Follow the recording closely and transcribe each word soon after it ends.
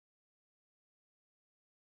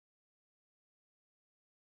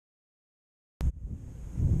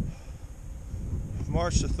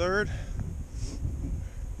March the 3rd.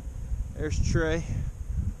 There's Trey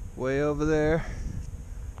way over there.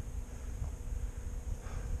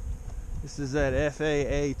 This is that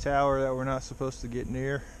FAA tower that we're not supposed to get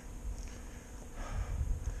near.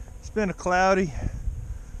 It's been a cloudy,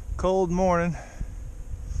 cold morning.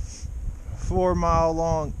 4-mile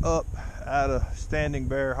long up out of Standing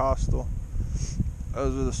Bear Hostel.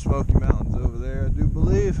 Those are the Smoky Mountains over there, I do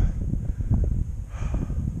believe.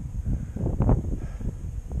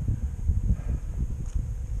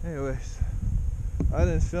 Anyways, I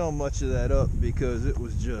didn't film much of that up because it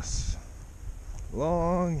was just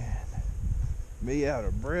long and me out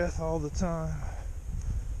of breath all the time.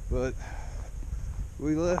 But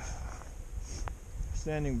we left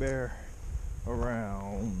Standing Bear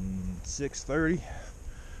around 6:30,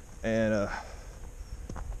 and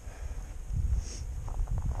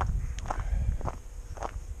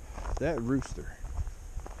that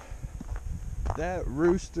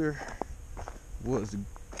rooster was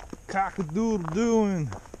cock-a-doodle-doing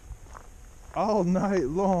all night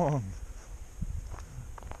long.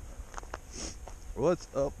 What's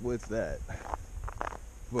up with that?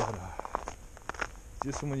 But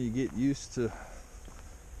just when you get used to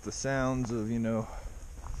the sounds of,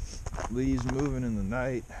 leaves moving in the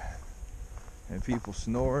night and people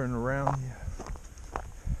snoring around you,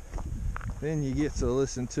 then you get to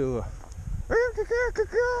listen to a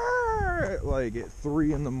like at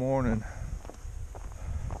 3 in the morning.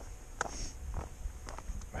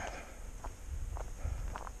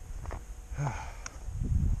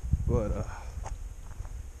 But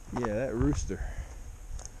yeah, that rooster.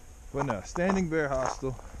 But no, Standing Bear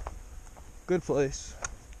Hostel, good place,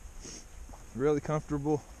 really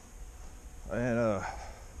comfortable, and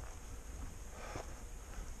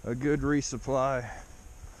a good resupply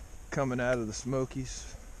coming out of the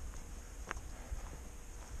Smokies.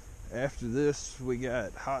 After this, we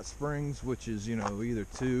got Hot Springs, which is, either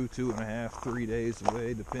 2, 2.5, 3 days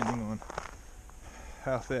away, depending on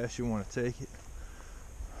how fast you want to take it.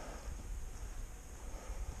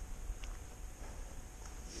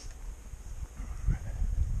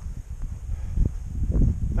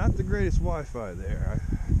 Not the greatest Wi-Fi there.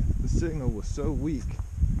 The signal was so weak. I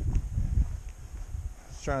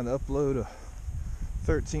was trying to upload a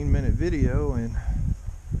 13-minute video, and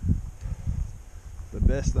the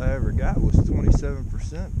best I ever got was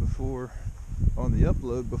 27% before on the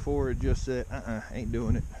upload, before it just said, ain't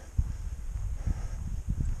doing it.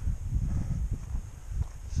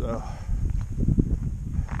 So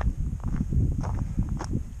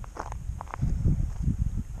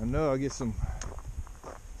I know I'll get some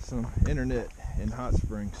internet in Hot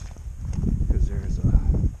Springs, because there's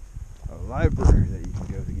a library that you can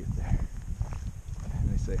go to get there, and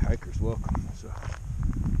they say hikers welcome. So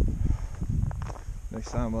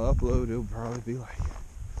next time I upload, it'll probably be like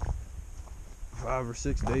 5 or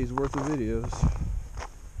 6 days worth of videos.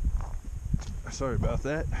 Sorry about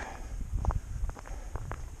that.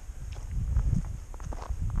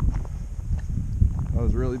 I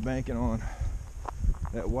was really banking on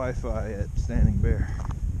that Wi-Fi at Standing Bear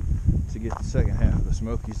to get the second half of the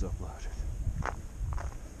Smokies uploaded.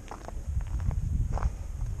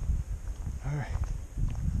 Alright.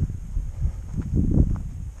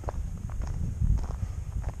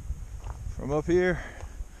 From up here,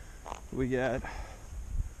 we got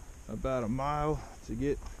about a mile to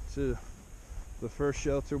get to the first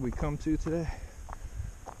shelter we come to today,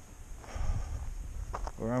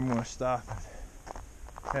 where I'm going to stop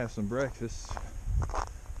and have some breakfast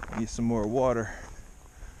and get some more water.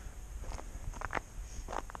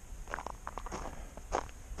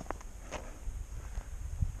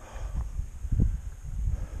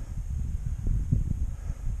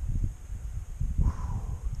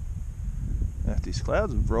 If these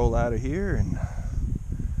clouds would roll out of here, and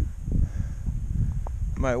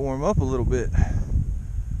might warm up a little bit.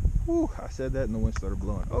 Whew, I said that and the wind started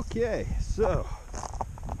blowing. Okay, so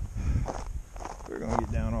we're gonna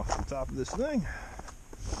get down off the top of this thing.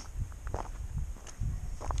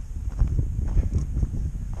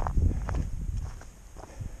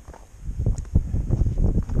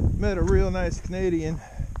 Met a real nice Canadian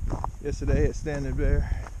yesterday at Standing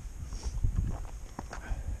Bear.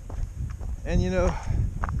 And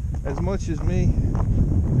as much as me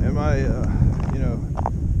and my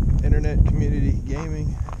internet community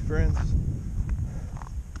gaming friends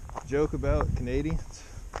joke about Canadians,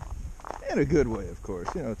 in a good way, of course,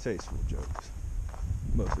 tasteful jokes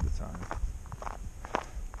most of the time,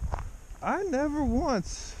 I never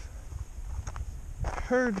once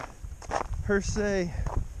heard her say,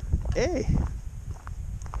 "Hey."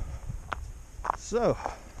 So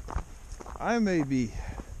I may be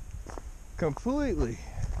completely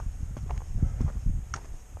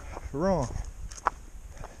wrong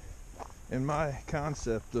in my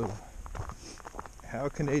concept of how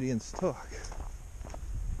Canadians talk.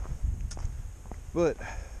 But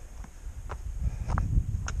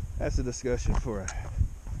that's a discussion for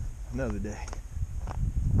another day.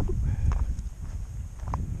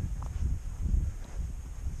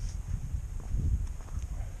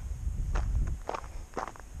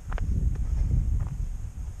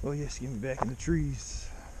 Oh yes, get me back in the trees,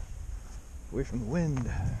 away from the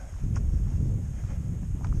wind,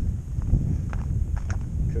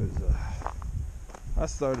 because I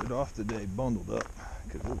started off the day bundled up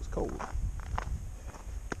because it was cold,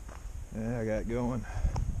 and I got going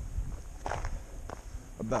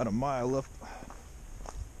about a mile up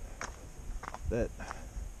about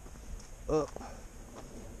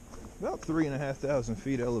 3,500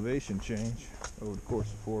 feet elevation change over the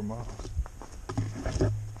course of 4 miles.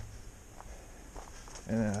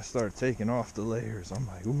 And then I started taking off the layers. I'm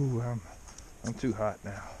like, ooh, I'm too hot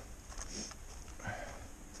now.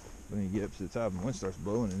 Then you get up to the top and the wind starts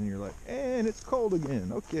blowing, and then you're like, and it's cold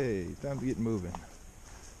again. Okay, time to get moving.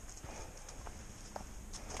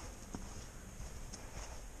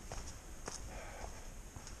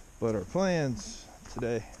 But our plans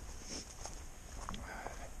today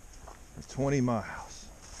are 20 miles.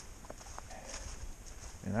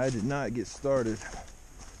 And I did not get started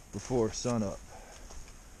before sun up.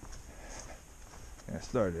 I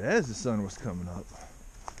started as the sun was coming up,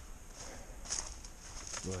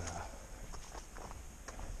 but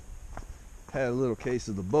had a little case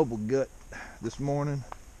of the bubble gut this morning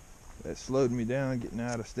that slowed me down getting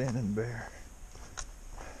out of Standing Bear,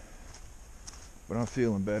 but I'm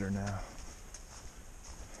feeling better now.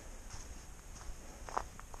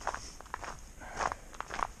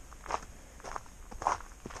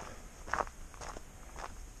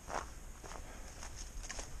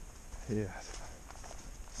 Yeah.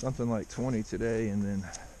 Something like 20 today, and then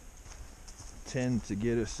 10 to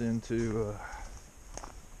get us into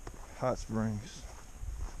Hot Springs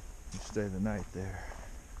and stay the night there.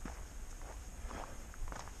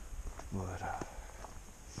 But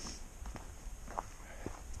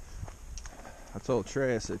I told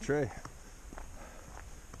Trey, I said, Trey,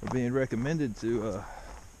 we're being recommended to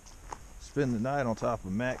spend the night on top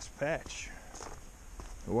of Mac's Patch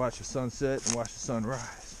to watch the sunset and watch the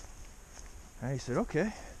sunrise. And he said,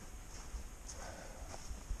 okay.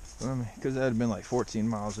 Because that had been like 14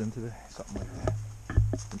 miles in today, something like that,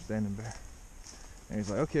 from Standing Bear. And he's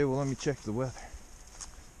like, okay, well, let me check the weather.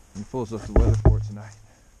 And he pulls up the weather for tonight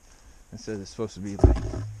and says it's supposed to be like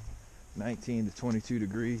 19 to 22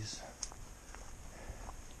 degrees.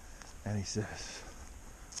 And he says,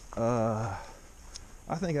 I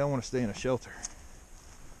think I want to stay in a shelter.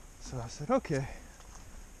 So I said, okay.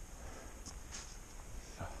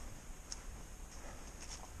 So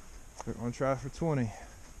we're going to try for 20.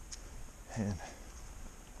 And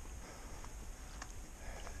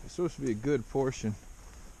it's supposed to be a good portion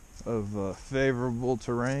of favorable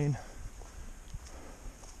terrain.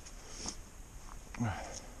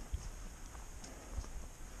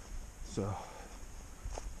 So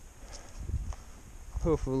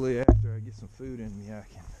hopefully after I get some food in me, I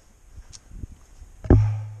can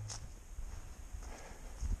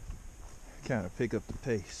kind of pick up the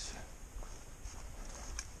pace.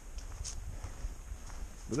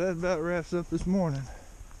 But that about wraps up this morning.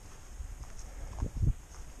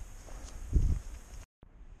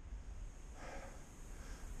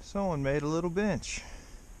 Someone made a little bench.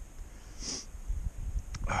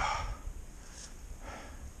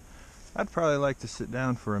 I'd probably like to sit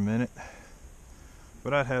down for a minute,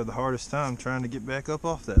 but I'd have the hardest time trying to get back up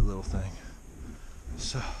off that little thing.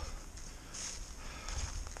 So,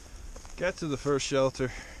 got to the first shelter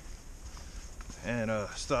and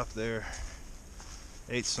stopped there.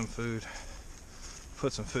 Ate some food,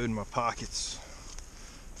 put some food in my pockets,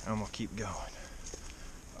 and I'm gonna keep going.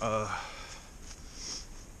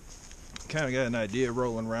 Kind of got an idea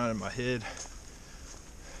rolling around in my head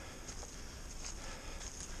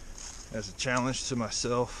as a challenge to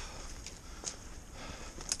myself.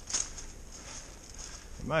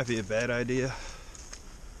 It might be a bad idea,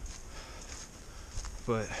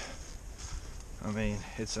 but I mean,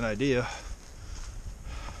 it's an idea.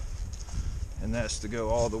 And that's to go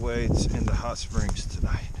all the way into Hot Springs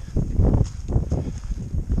tonight.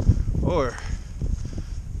 Or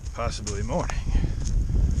possibly morning.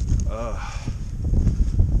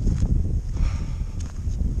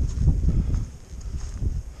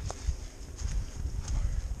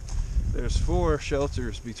 There's 4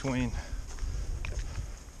 shelters between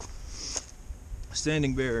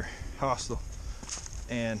Standing Bear Hostel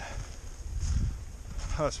and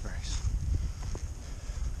Hot Springs.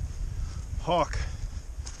 Hawk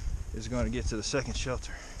is going to get to the second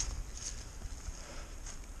shelter.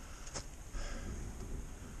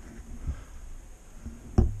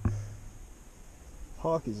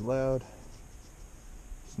 Hawk is loud,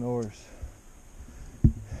 snores,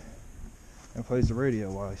 and plays the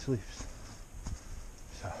radio while he sleeps.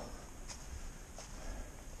 So,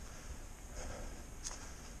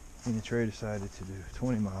 me and Trey decided to do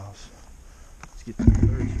 20 miles. Let's get to the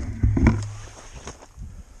third shelter.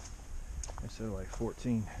 Instead of like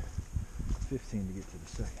 14, 15 to get to the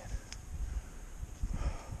second.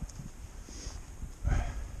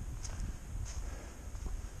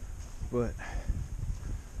 But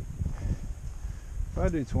if I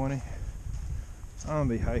do 20, I'm gonna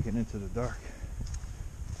be hiking into the dark.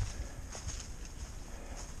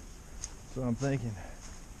 So I'm thinking,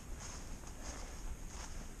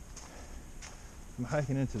 I'm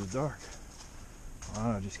hiking into the dark. Why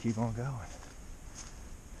don't I just keep on going?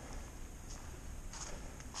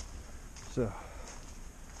 So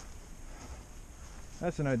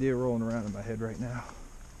that's an idea rolling around in my head right now.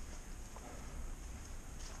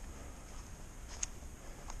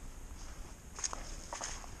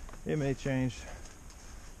 It may change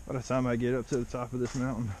by the time I get up to the top of this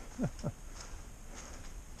mountain.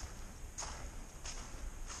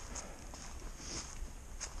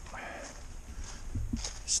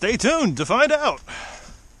 Stay tuned to find out.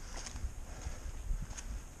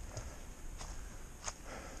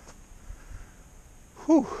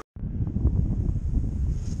 Whew.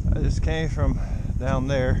 I just came from down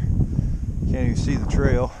there. Can't even see the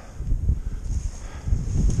trail.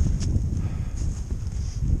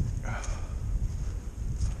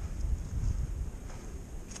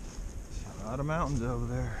 A lot of mountains over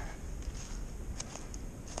there.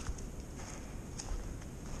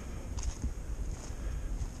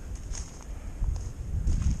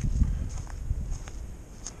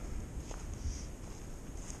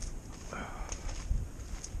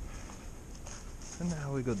 And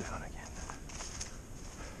now we go down again.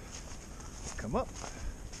 Come up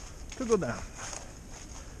to go down.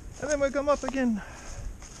 And then we come up again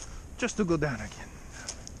just to go down again.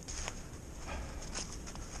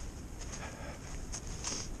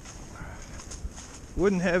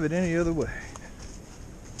 Wouldn't have it any other way.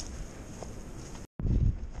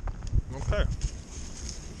 Okay.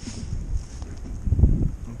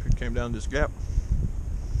 We came down this gap.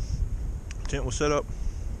 Tent was set up.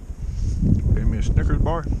 Gave me a Snickers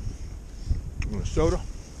bar and a soda.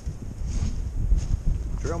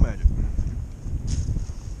 Trail magic.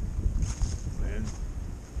 And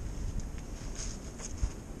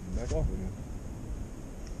back off again.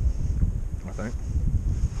 I think.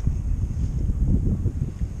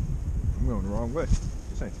 I'm going the wrong way.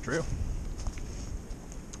 This ain't the trail.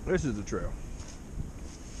 This is the trail.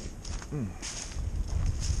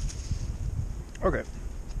 Okay.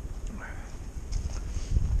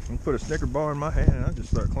 I put a Snicker bar in my hand and I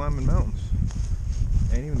just start climbing mountains.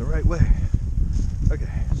 Ain't even the right way. Okay,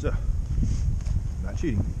 so not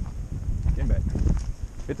cheating. Came back.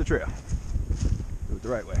 Hit the trail. Do it the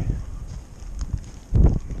right way.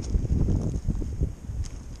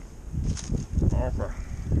 Okay.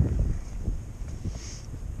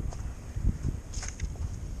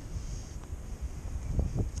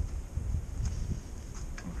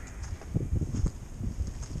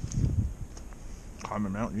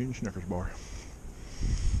 Climbing mountain eating Snickers bar.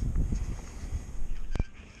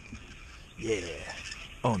 Yeah,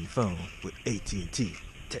 on the phone with AT&T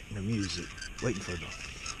Techno Music, waiting for them.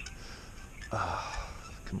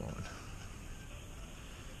 Come on.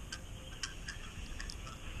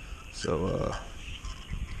 So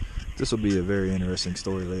this will be a very interesting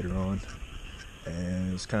story later on,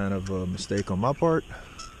 and it's kind of a mistake on my part,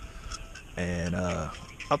 and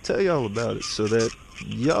I'll tell y'all about it so that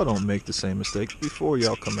y'all don't make the same mistake before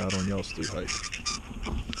y'all come out on y'all's through hike.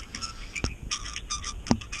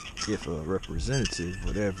 If a representative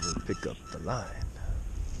would ever pick up the line.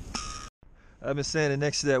 I've been standing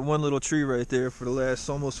next to that one little tree right there for the last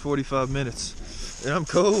almost 45 minutes, and I'm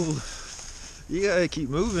cold. You gotta keep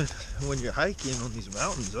moving when you're hiking on these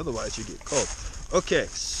mountains, otherwise you get cold. Okay,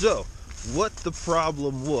 so what the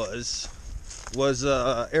problem was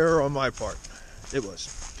error on my part. It was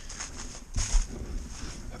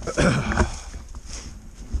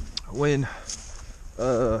when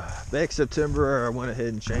back September I went ahead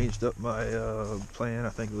and changed up my plan. I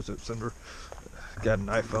think it was September. Got an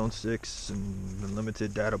iPhone 6 and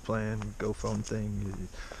unlimited data plan, Go phone thing.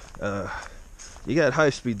 You got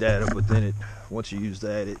high-speed data, but then once you use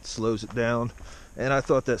that, it slows it down. And I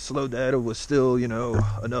thought that slow data was still,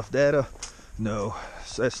 enough data. No,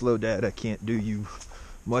 that slow data can't do you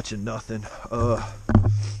much of nothing.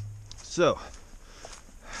 So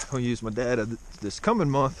I'll use my data this coming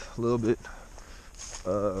month a little bit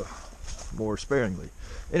more sparingly.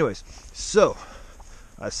 Anyways, so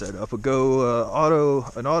I set up an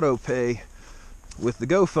auto pay with the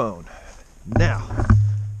Go phone. Now,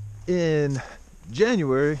 in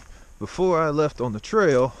January, before I left on the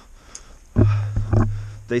trail,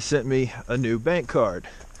 they sent me a new bank card.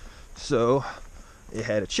 So it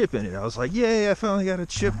had a chip in it. I was like, yay, I finally got a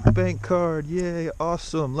chip bank card. Yay,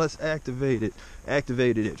 awesome. Let's activate it.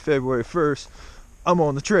 Activated it February 1st. I'm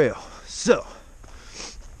on the trail. So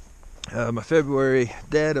my February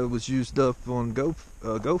data was used up on Go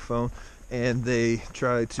phone, and they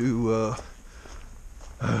tried to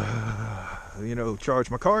charge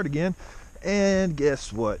my card again. And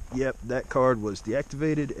guess what? Yep, that card was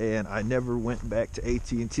deactivated, and I never went back to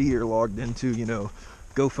AT&T or logged into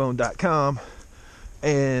GoPhone.com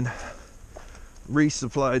and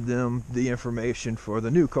resupplied them the information for the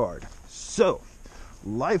new card. So,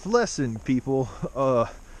 life lesson, people,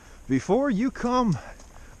 before you come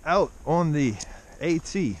out on the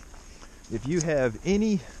AT, if you have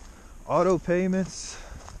any auto payments,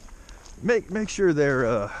 make sure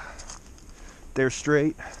they're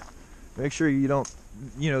straight. Make sure you don't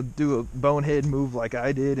do a bonehead move like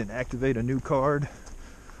I did and activate a new card.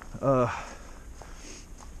 Now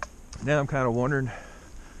I'm kind of wondering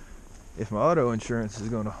if my auto insurance is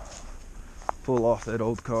going to pull off that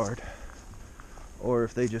old card, or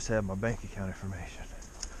if they just have my bank account information.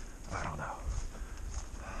 I don't know.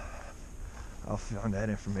 I'll find that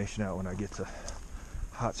information out when I get to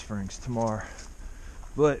Hot Springs tomorrow.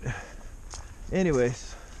 But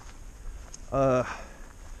anyways,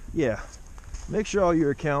 yeah, make sure all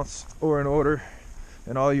your accounts are in order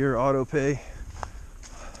and all your auto pay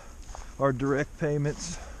or direct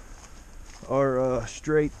payments are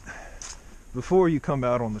straight before you come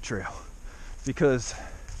out on the trail, because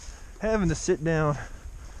having to sit down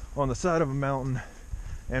on the side of a mountain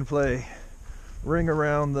and play Ring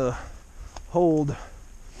Around the Hold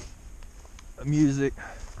music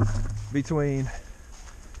between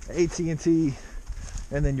AT&T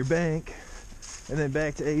and then your bank and then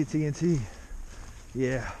back to AT&T,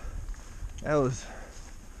 yeah, that was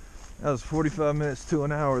 45 minutes to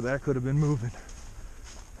an hour that could have been moving.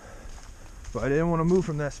 But I didn't want to move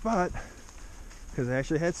from that spot because I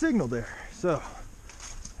actually had signal there. So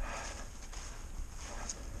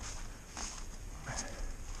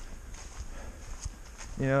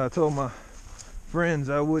I told my friends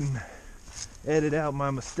I wouldn't edit out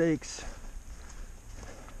my mistakes,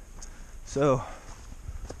 so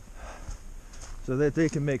that they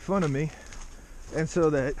can make fun of me, and so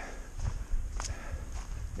that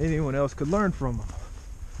anyone else could learn from them.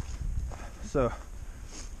 So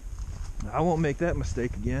I won't make that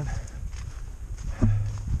mistake again,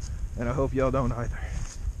 and I hope y'all don't either.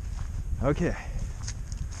 Okay.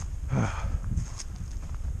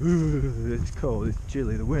 It's cold, it's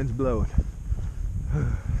chilly, the wind's blowing.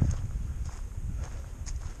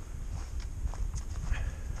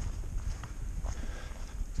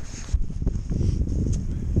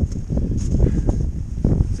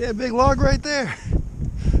 See that big log right there?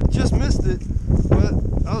 Just missed it, but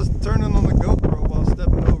I was turning on the GoPro while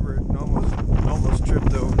stepping over it and almost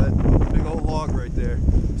tripped over that big old log right there.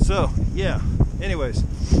 So yeah, anyways,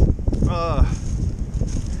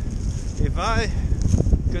 if I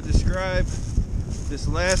could describe this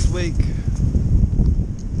last week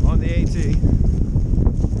on the AT,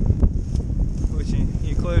 which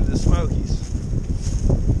included the Smokies,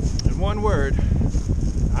 in one word,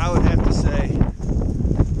 I would have to say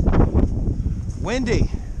windy.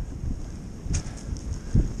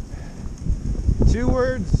 2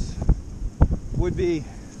 words would be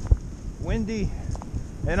windy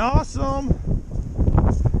and awesome.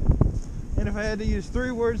 And if I had to use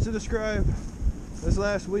 3 words to describe this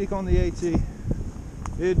last week on the AT,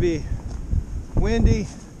 it'd be windy,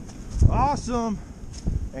 awesome,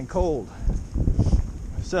 and cold.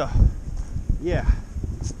 So yeah,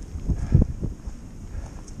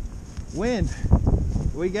 wind,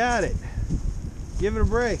 we got it. Give it a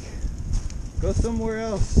break. Go somewhere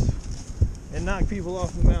else and knock people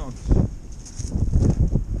off the mountains.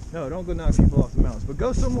 No, don't go knock people off the mountains, but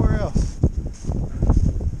go somewhere else.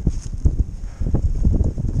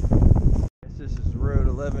 This is road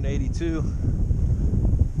 1182.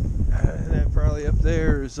 And that probably up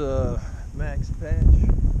there is Max Patch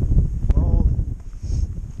Mold.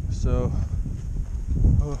 So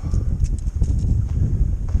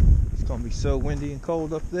it's gonna be so windy and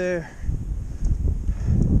cold up there.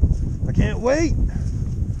 I can't wait.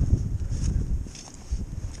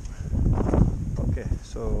 Okay,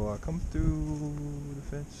 so I come through the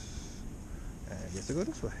fence? I guess I go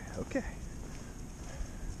this way. Okay.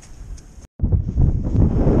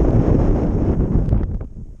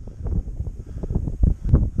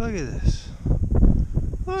 Look at this.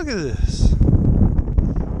 Look at this.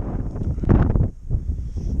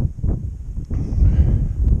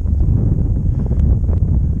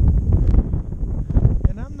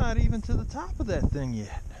 And I'm not even to the top of that thing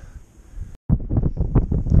yet.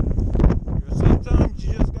 Sometimes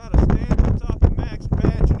you just gotta stand on top of Max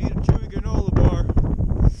Patch and eat a chewy granola bar.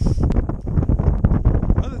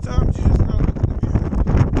 Other times you just gotta look at the view.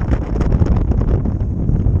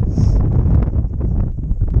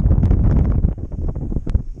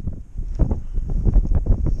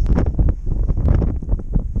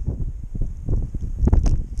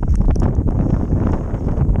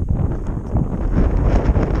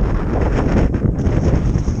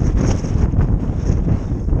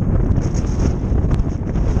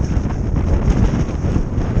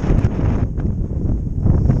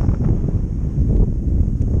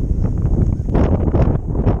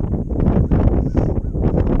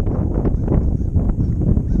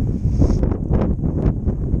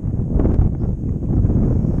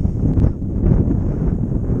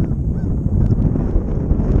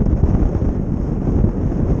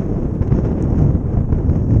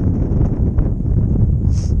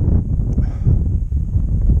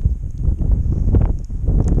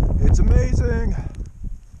 It's amazing.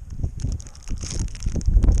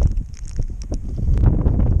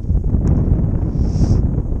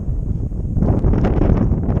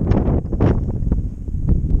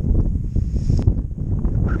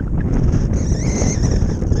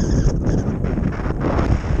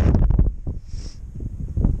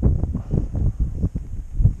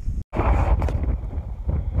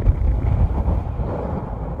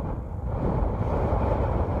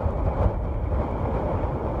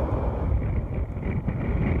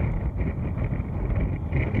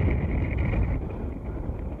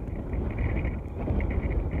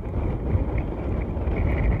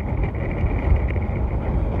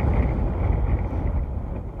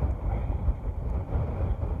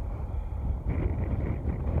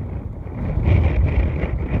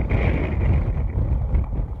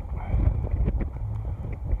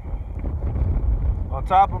 On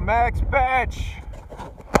top of Max Patch.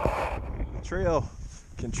 Trail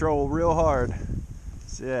control real hard.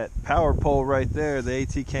 See that power pole right there? The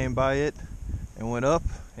AT came by it and went up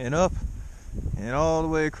and up and all the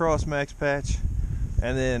way across Max Patch,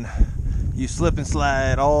 and then you slip and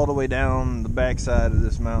slide all the way down the backside of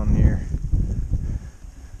this mountain here,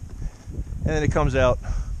 and then it comes out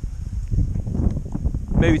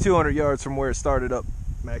maybe 200 yards from where it started up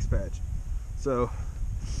Max Patch. So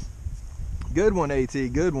good one, AT,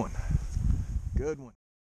 good one, good one.